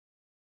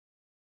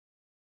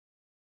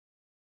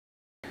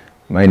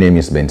My name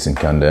is Benson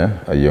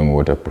Kandeh, a young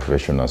water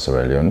professional in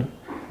Sierra Leone,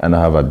 and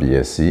I have a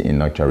BSc in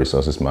Natural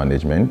Resources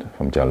Management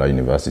from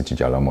University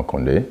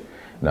Conde.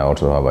 And I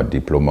also have a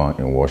diploma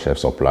in water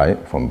supply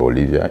from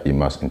Bolivia,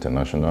 IMAS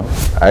International.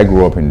 I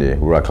grew up in the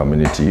rural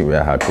community where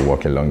I had to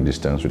walk a long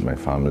distance with my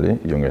family,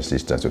 younger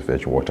sisters, to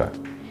fetch water.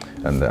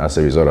 And as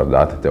a result of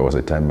that, there was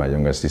a time my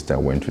younger sister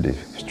went to the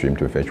stream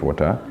to fetch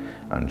water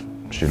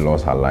and she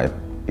lost her life.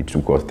 It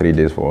took us 3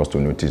 days for us to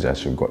notice that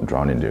she got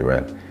drowned in the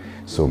well.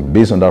 So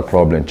based on that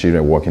problem,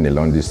 children walking a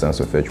long distance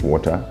to fetch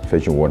water,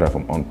 fetching water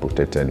from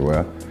unprotected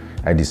well,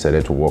 I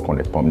decided to work on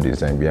a pump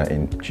design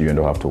wherein children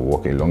don't have to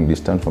walk a long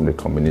distance from the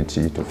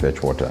community to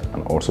fetch water,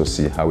 and also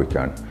see how we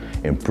can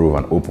improve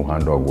an open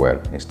hand-dug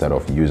well instead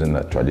of using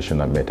a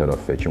traditional method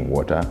of fetching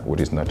water, which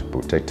is not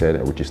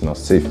protected, which is not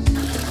safe.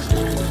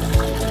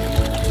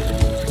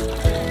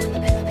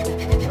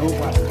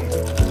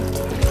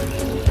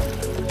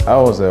 I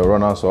was a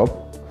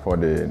runners-up for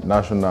the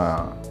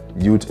National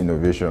Youth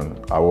Innovation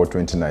Award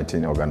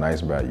 2019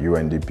 organized by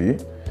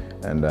UNDP,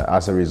 and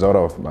as a result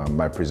of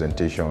my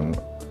presentation,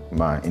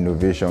 my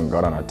innovation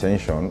got an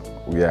attention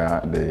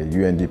where the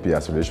UNDP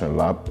Acceleration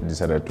Lab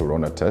decided to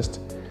run a test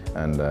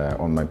and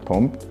on my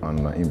pump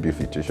and my in-built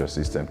filtration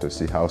system to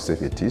see how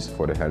safe it is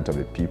for the health of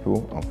the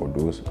people and for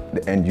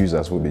the end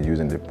users who will be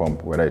using the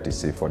pump, whether it is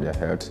safe for their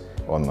health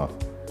or not.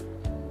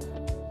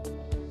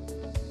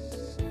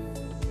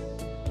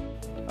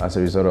 As a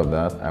result of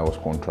that, I was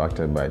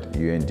contracted by the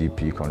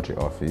UNDP country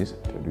office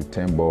to do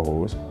 10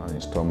 boreholes and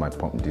install my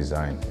pump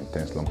design in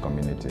 10 slum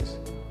communities.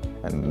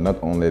 And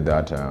not only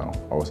that,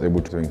 I was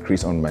able to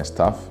increase on my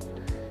staff.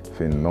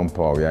 In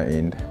non-power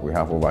we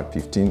have over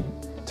 15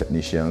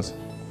 technicians,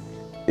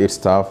 8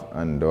 staff,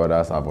 and the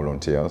others are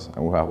volunteers,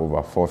 and we have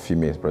over 4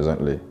 females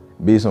presently.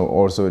 Based on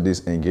also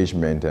this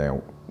engagement,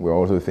 we're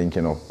also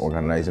thinking of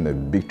organizing a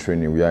big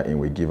training wherein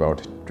we give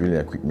out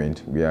drilling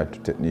equipment where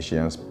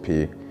technicians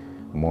pay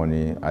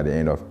money at the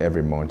end of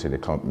every month to the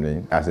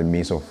company as a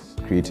means of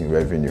creating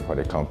revenue for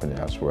the company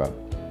as well.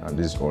 And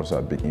this is also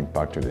a big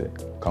impact to the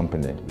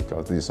company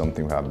because this is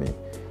something we have been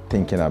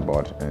thinking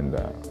about, and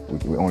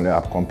we only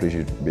accomplish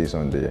it based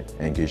on the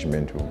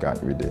engagement we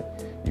got with the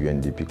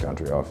UNDP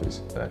country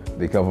office.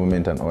 The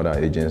government and other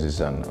agencies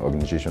and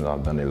organizations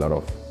have done a lot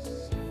of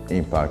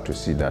impact to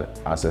see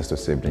that access to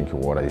safe drinking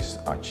water is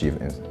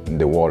achieved in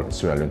the world,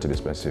 Sierra Leone to be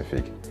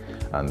specific.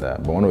 And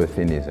but one of the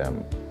things is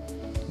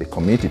the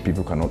community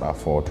people cannot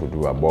afford to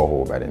do a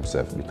borehole by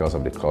themselves because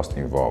of the cost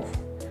involved.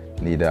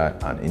 Neither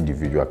an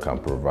individual can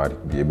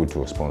be able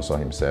to sponsor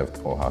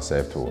himself or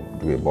herself to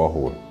do a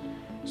borehole.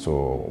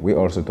 So we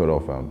also thought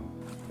of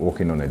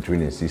working on a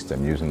drilling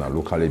system using a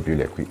locally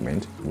built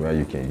equipment where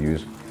you can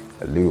use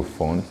a little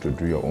fund to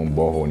drill your own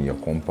borehole in your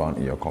compound,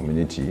 in your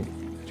community,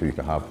 so you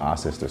can have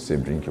access to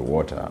safe drinking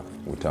water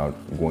without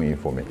going in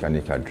for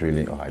mechanical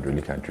drilling or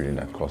hydraulic drilling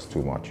that costs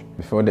too much.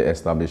 Before the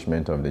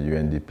establishment of the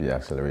UNDP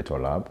Accelerator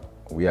Lab,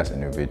 we as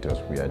innovators,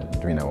 we are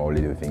doing our own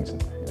little things in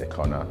the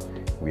corner.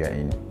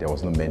 There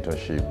was no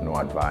mentorship, no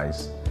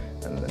advice,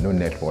 and no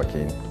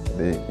networking.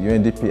 The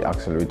UNDP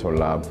Accelerator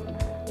Lab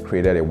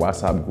created a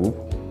WhatsApp group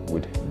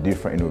with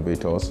different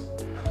innovators,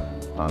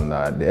 and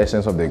the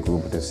essence of the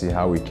group to see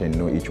how we can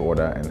know each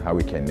other and how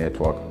we can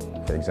network.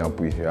 For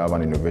example, if you have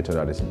an innovator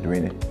that is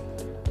doing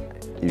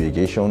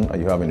irrigation, or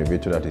you have an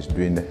innovator that is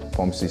doing the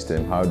pump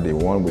system, how the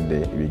one with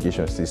the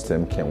irrigation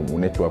system can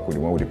network with the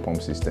one with the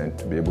pump system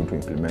to be able to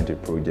implement a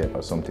project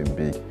or something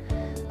big.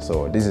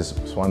 So this is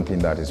one thing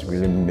that is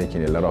really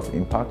making a lot of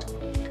impact,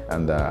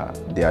 and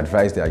the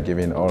advice they are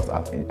giving us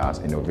as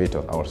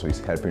innovators also is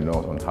helping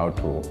us on how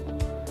to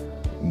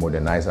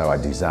modernize our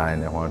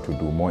design and want to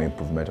do more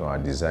improvement on our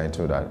design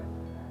so that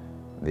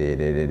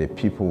the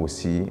people will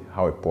see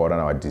how important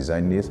our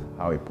design is,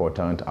 how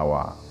important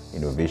our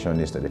innovation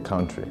is to the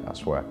country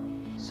as well.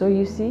 So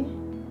you see,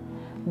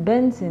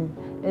 Benson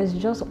is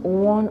just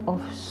one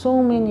of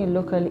so many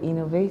local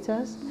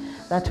innovators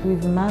that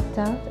we've mapped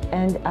out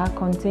and are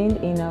contained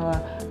in our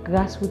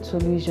Grassroots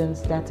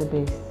Solutions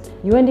database.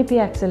 UNDP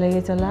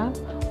Accelerator Lab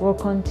will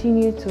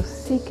continue to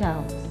seek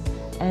out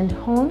and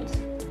hunt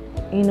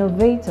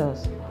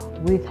innovators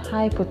with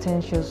high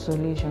potential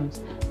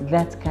solutions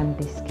that can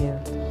be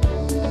scaled.